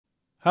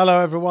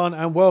Hello everyone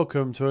and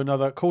welcome to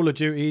another Call of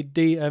Duty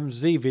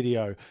DMZ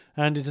video,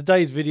 and in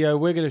today's video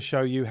we're going to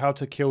show you how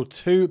to kill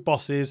 2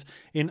 bosses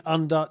in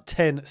under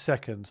 10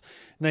 seconds.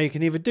 Now you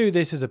can either do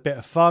this as a bit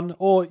of fun,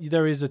 or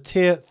there is a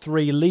tier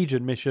 3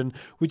 Legion mission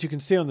which you can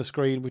see on the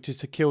screen, which is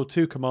to kill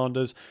 2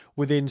 commanders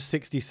within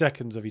 60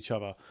 seconds of each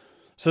other.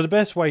 So the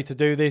best way to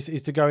do this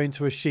is to go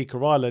into Ashika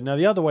Island. Now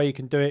the other way you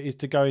can do it is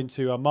to go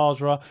into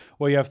Mazrah,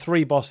 where you have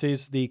 3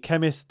 bosses, the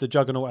Chemist, the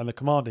Juggernaut and the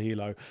Commander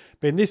Helo.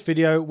 But in this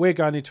video we're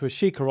going into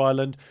Ashika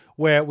Island,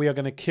 where we are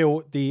going to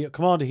kill the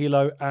Commander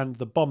Helo and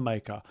the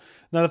Bombmaker.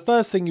 Now the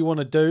first thing you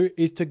want to do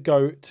is to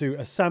go to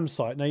a SAM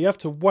site. Now you have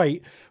to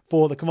wait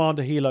for the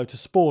Commander Helo to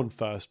spawn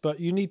first, but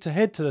you need to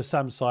head to the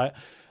SAM site,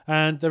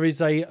 and there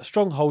is a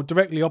stronghold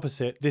directly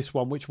opposite this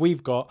one which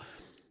we've got,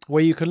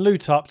 where you can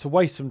loot up to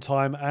waste some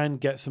time and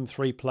get some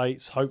 3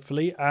 plates,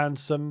 hopefully, and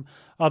some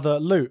other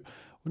loot.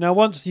 Now,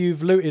 once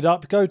you've looted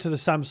up, go to the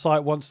SAM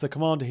site once the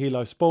Commander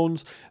Helo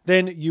spawns.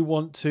 Then you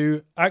want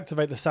to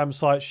activate the SAM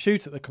site,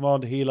 shoot at the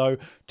Commander Helo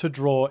to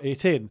draw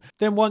it in.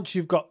 Then once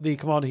you've got the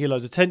Commander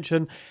Helo's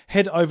attention,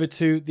 head over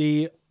to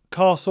the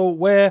castle,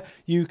 where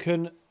you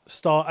can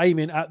start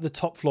aiming at the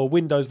top floor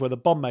windows where the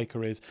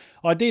Bombmaker is.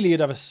 Ideally you'd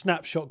have a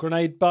snapshot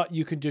grenade, but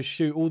you can just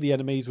shoot all the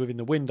enemies within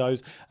the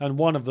windows, and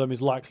one of them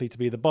is likely to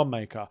be the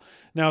Bombmaker.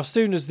 Now as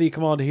soon as the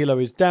Commander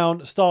Helo is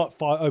down, start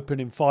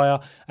opening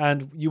fire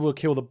and you will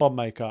kill the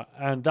Bombmaker,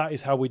 and that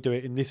is how we do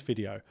it in this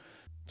video.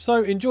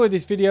 So enjoy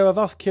this video of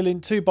us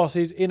killing 2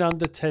 bosses in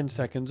under 10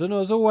 seconds, and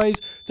as always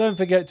don't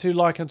forget to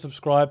like and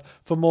subscribe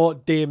for more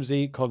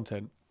DMZ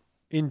content.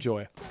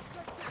 Enjoy.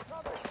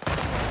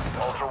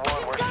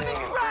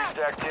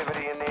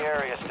 Activity in the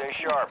area. Stay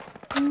sharp.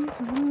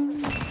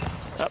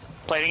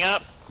 Plating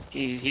up.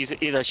 He's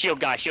a shield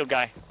guy.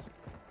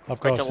 I've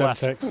got a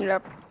Semtex.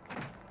 Yep.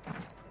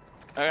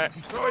 Okay.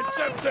 Throwing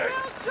Semtex.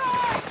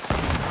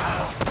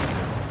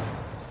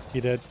 He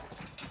did.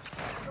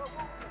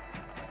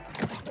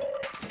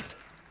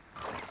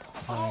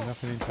 Oh,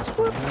 nothing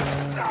interesting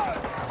there.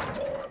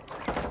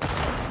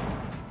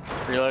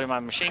 Reloading my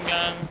machine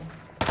gun.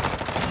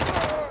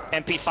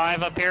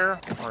 MP5 up here,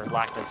 or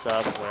lactic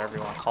sub, whatever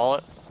you want to call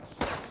it.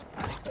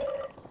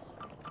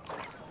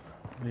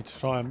 Need to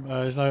try and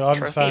there's no. I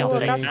haven't found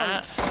any.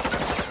 That.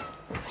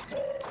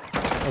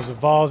 There's a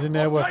vase in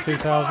there worth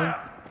 2,000.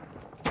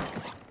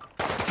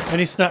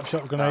 Any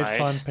snapshot grenades? Nice.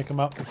 Try and pick them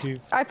up if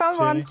you. I found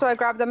see one, any. so I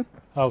grabbed them.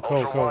 Oh,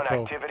 cool.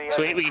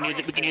 Sweet, we can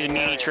do the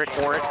mini trick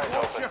for it.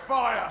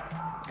 Fire.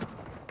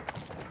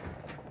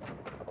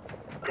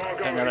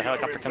 Another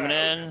helicopter coming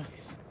in.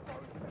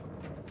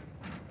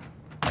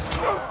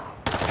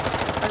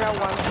 I got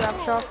one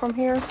snapshot from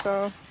here,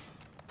 so.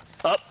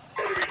 Up.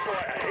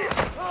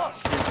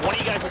 One of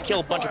you guys just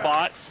killed a bunch of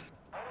bots.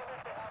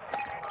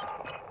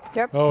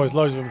 Yep. Oh, there's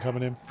loads of them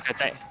coming in.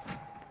 Okay.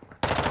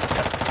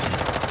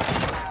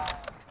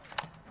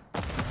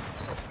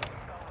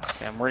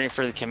 Okay, I'm waiting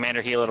for the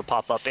Commander Helo to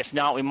pop up. If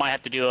not, we might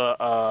have to do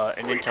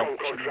an intel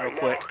mission real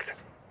quick.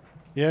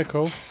 Yeah,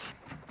 cool.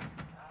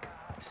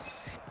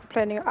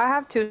 Planning. I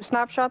have 2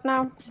 snapshot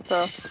now,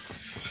 so.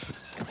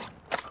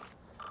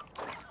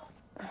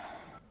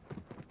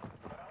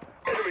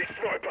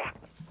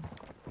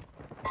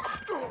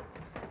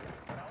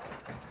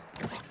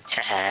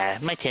 Haha,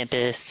 my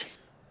Tempest.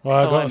 Well,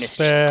 I've got I a missed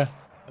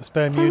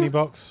spare muni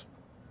box.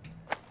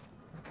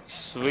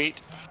 Sweet.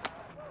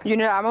 You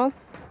need ammo?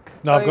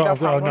 No, Oh, I've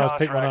got. No, I've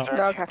picked one up.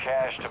 Okay.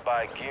 Cash to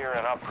buy gear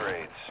and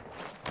upgrades.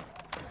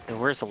 Hey,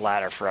 where's the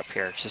ladder for up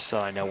here? Just so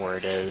I know where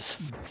it is.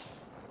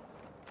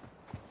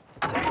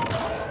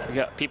 We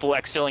got people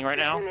exfilling right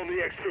now.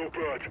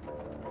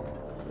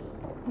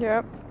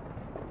 Yep.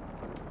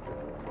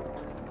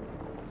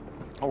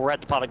 Oh, we're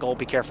at the pot of gold.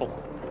 Be careful.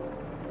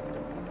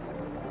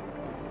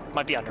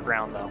 Might be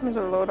underground though. There's a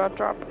loadout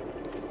drop.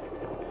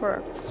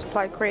 Or a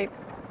supply crate.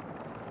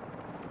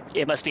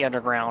 It must be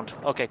underground.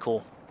 Okay,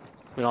 cool.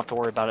 We don't have to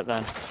worry about it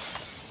then.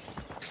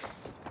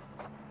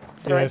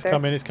 Yeah, Right it's there.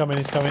 coming. It's coming.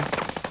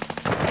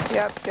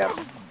 Yep.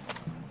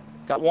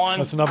 Got one.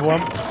 That's another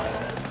one. Also,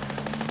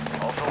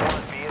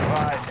 one, be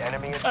advised,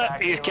 enemy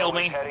attack He's killed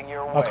me. heading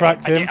your I way.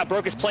 cracked him. I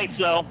broke his plates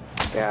though.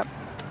 Yep.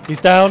 He's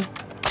down.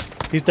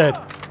 He's dead.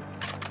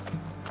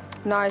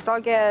 Nice.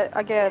 I'll get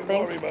a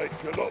thing.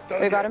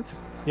 We got him.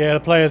 Yeah,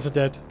 the players are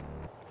dead.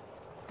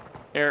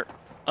 Here.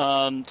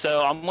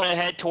 So I'm gonna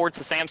head towards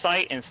the SAM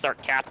site and start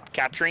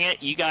capturing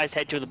it. You guys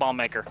head to the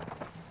Bombmaker.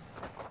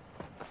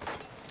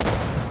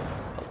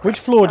 Which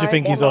floor do you Alright,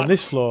 think he's on?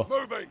 This floor.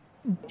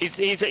 He's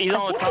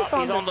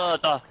on the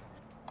top.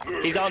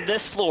 He's on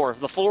this floor,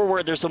 the floor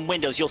where there's some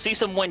windows. You'll see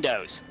some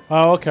windows.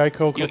 Oh, okay,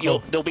 cool.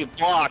 They'll be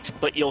blocked,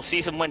 but you'll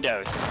see some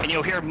windows, and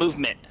you'll hear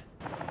movement.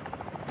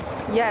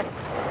 Yes.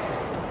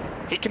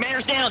 Hey,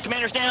 commander's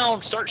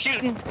down! Start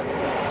shooting.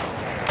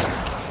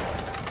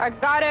 I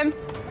got him.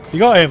 You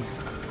got him.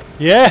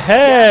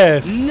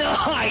 Yes.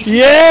 Nice.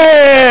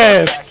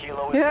 Yes.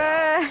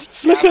 Yeah.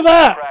 Look at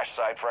that! Crash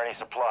site for any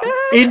supplies.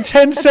 In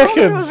 10 It was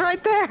seconds!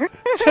 right there.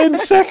 10 One,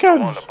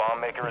 seconds! the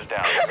Bombmaker is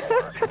down.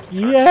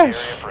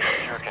 Yes! Area for a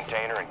secure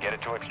container and get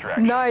it to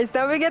extraction. Nice.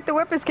 Now we get the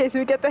weapons case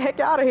and we get the heck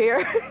out of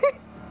here.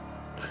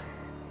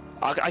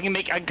 I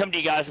can come to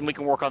you guys and we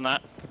can work on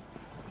that.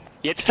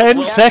 You have to 10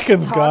 keep-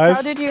 seconds, How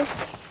guys! did you?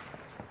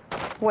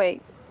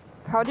 Wait.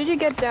 How did you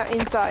get down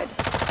inside?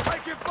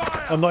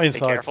 I'm not Be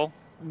inside. careful.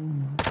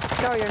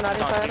 No, you're not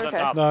He's on inside. top.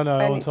 Okay. No, no,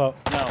 I'm on Any- top.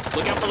 No,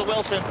 look out for the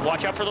Wilson.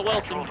 Watch out for the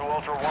Wilson. Control to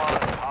Ultra One.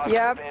 Hostile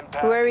Yep,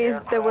 impact, where is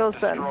the aircraft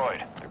Wilson?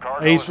 destroyed. The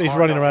cargo He's is running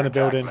marked on around the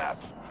your building. attack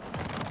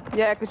map.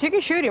 Yeah, because you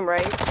can shoot him,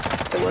 right?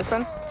 The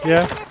Wilson.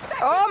 Yeah?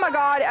 Oh my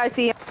god, I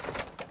see him.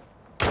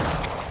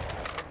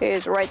 He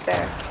is right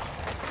there.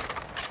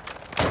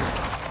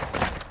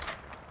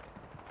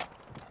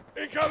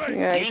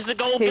 Yeah, Use the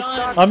gold he's gun.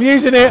 stuck. I'm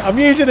using it! I'm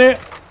using it!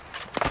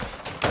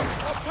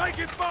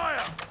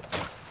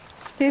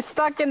 He's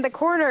stuck in the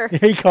corner.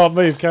 He can't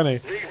move, can he?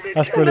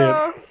 That's brilliant.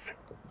 No.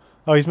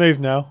 Oh, he's moved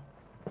now.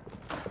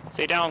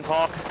 Stay down,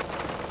 Hawk.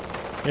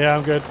 Yeah,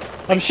 I'm good.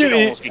 I'm should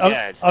shooting almost it. be I'm,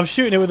 dead. I'm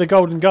shooting it with a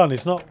golden gun.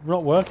 It's not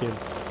working.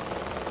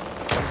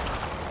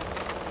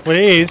 Well, it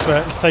is,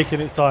 but it's taking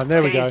its time.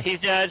 There we go.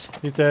 He's dead.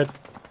 He's dead.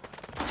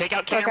 Take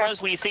out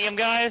cameras when you see him,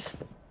 guys.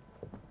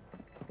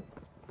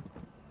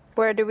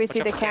 Where do we see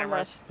Watch the out for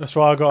cameras? That's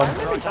right. I got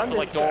They're him. on top of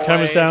like Cameras Cameras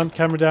doorways. down.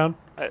 Camera down.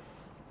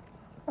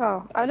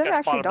 Oh, I've Just never got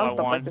actually spotted done by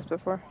stuff one. like this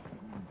before.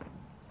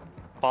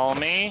 Follow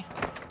me.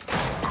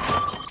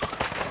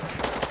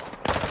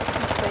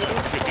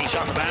 15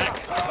 shot in the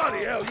back.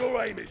 Bloody hell,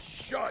 your aim is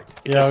shite.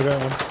 Yeah, I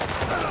got him.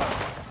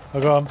 I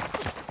got him.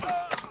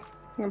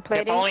 I'm Yeah,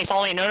 plating.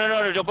 follow me. No,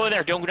 don't go in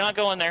there. Do not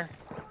go in there.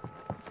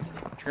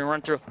 You're gonna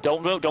run through.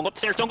 Don't go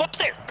upstairs. Don't go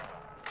upstairs.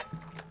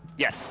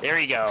 Yes, there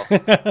you go.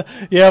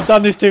 Yeah, I've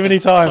done this too many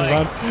times,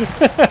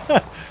 Like-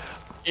 man.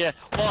 Yeah.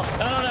 Well,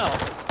 no.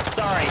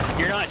 Sorry,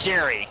 you're not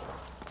Jerry.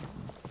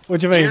 What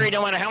do you mean? Jerry,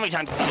 no matter how many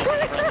times he's run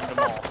into the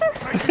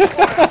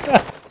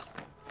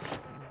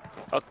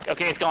ball.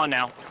 Okay, it's gone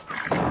now.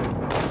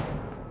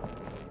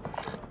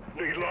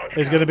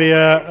 There's going to be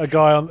a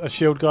guy on a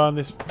shield guy on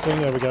this thing.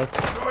 There we go.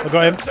 I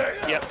got him.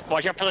 Yep.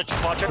 Watch out for the.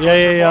 Watch out.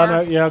 Yeah. I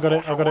know. Yeah, I got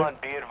it. I got Ultra it. One,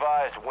 be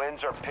advised,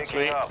 winds are picking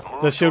Sweet. up.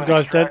 Move The shield to an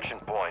guy's dead. extraction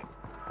point.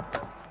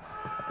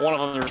 One of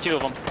them. There's two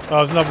of them. Oh,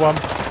 there's another one.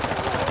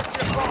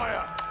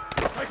 Fire.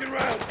 Taking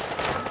rounds.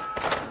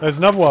 There's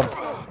another one.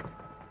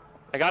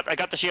 I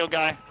got the shield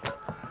guy.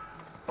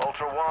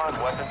 Ultra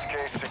One, weapons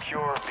case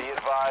secure. Be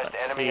advised,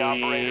 Let's enemy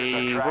operators are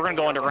see. tracking We're gonna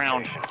go your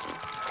underground. location.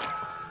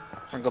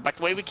 We're gonna go back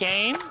the way we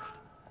came.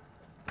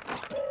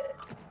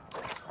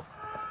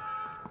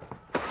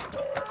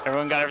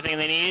 Everyone got everything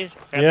they need?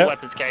 Got Yep. the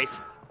weapons case.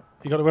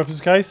 You got the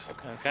weapons case?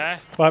 Okay.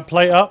 Right,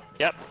 plate up.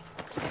 Yep.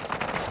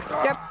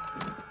 Yep.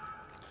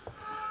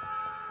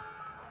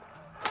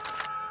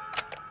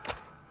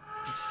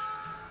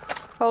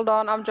 Hold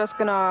on, I'm just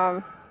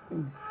gonna.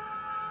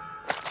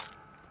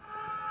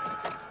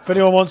 If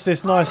anyone wants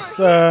this nice,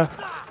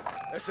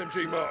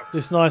 SMG mark.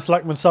 this nice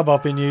Lackman sub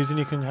I've been using,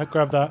 you can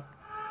grab that.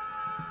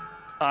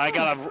 I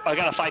got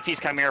a 5-piece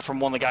chimera from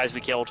one of the guys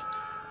we killed.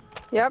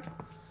 Yep.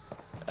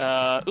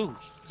 Ooh,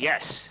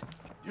 yes.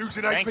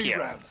 Using Thank AP you.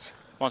 rounds.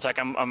 One sec,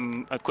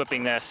 I'm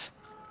equipping this.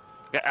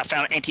 I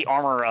found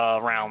anti-armor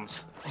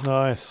rounds.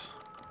 Nice.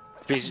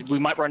 Because we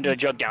might run into a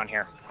jug down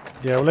here.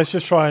 Yeah, well, let's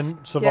just try and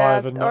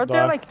survive and Are not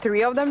there die. like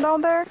 3 of them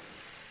down there?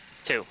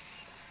 2.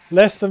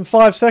 Less than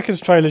 5 seconds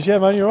trailers. Yeah,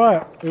 man, you're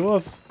right. It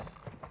was.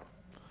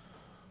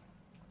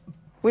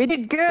 We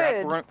did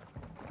good. We're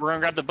gonna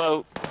grab the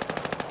boat.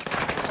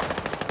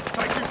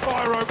 Taking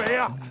fire over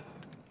here.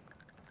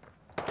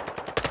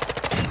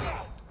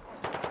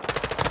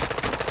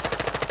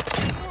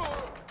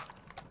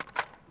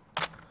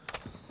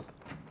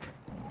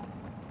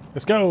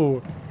 Let's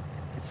go.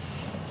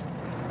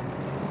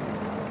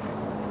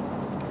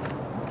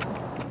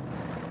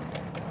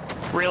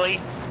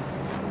 Really?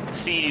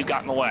 See, you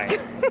got in the way.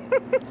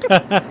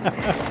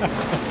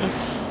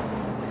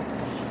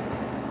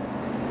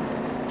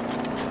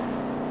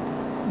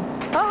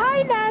 Oh,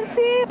 hi,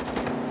 Nancy.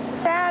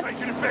 Dad.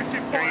 Taking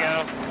effective There you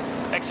fire.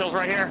 go. Exo's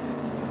right here.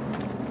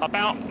 Up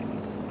out.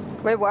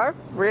 Wait, what?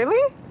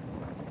 Really?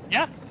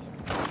 Yeah.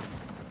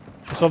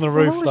 It's on the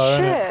roof, Holy though,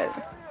 isn't it?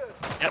 shit.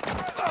 Yep.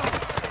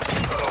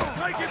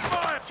 Taking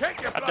fire.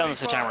 Check your I've done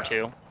this a time or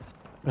two.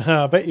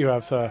 I bet you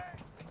have, sir.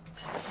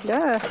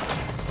 Yeah.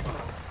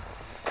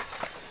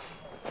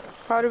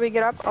 How do we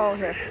get up? Oh,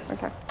 here.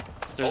 Okay.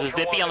 There's a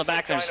zippy on the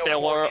back. There's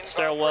a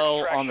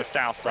stairwell on the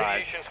south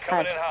side. Radiation's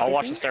coming in hot. I'll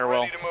watch the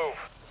stairwell. Ready to move.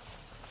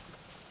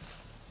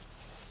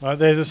 Right,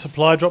 there's a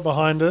supply drop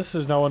behind us.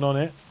 There's no one on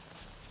it.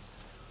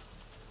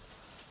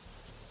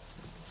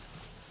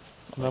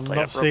 And I'm Play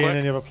not up real seeing quick.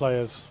 any other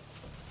players.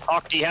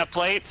 Hawk, do you have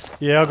plates?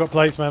 Yeah, I've got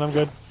plates, man. I'm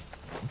good.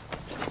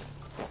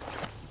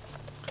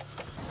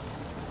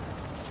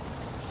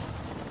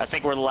 I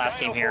think we're the last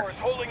team here.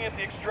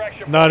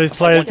 No, there's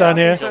players down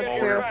here. So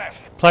Two.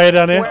 Player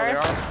down here.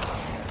 Where?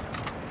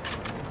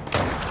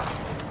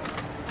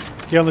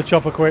 Get on the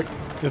chopper quick.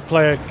 There's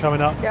player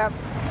coming up. Yep.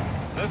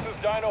 This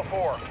is Dino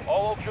 4.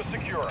 All Ultra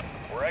secure.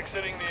 We're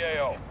exiting the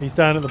AO. He's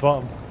down at the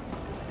bottom.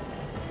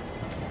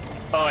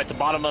 Oh, at the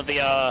bottom of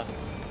the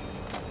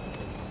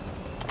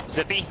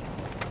Zippy?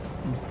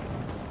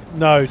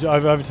 No,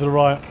 over to the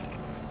right.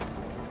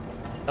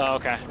 Oh,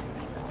 okay.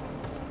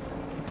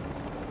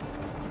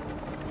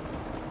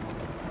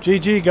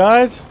 GG,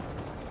 guys.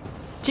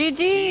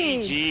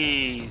 GG.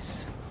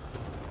 GG's.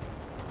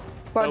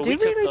 Wow, Oh, did we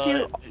took really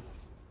do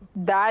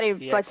that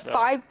in like expo.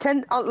 5,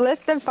 10, less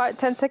than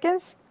 10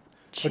 seconds?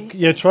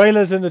 Yeah,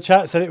 trailers in the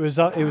chat said it was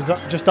up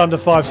just under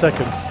 5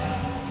 seconds.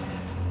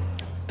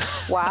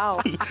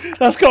 Wow.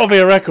 That's got to be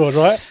a record,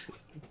 right?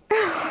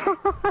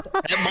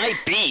 It might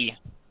be.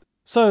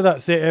 So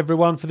that's it,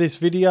 everyone, for this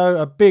video.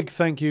 A big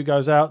thank you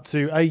goes out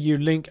to AU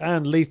Link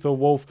and Lethal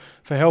Wolf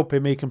for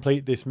helping me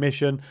complete this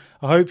mission.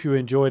 I hope you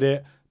enjoyed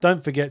it.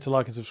 Don't forget to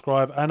like and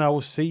subscribe, and I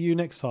will see you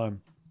next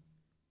time.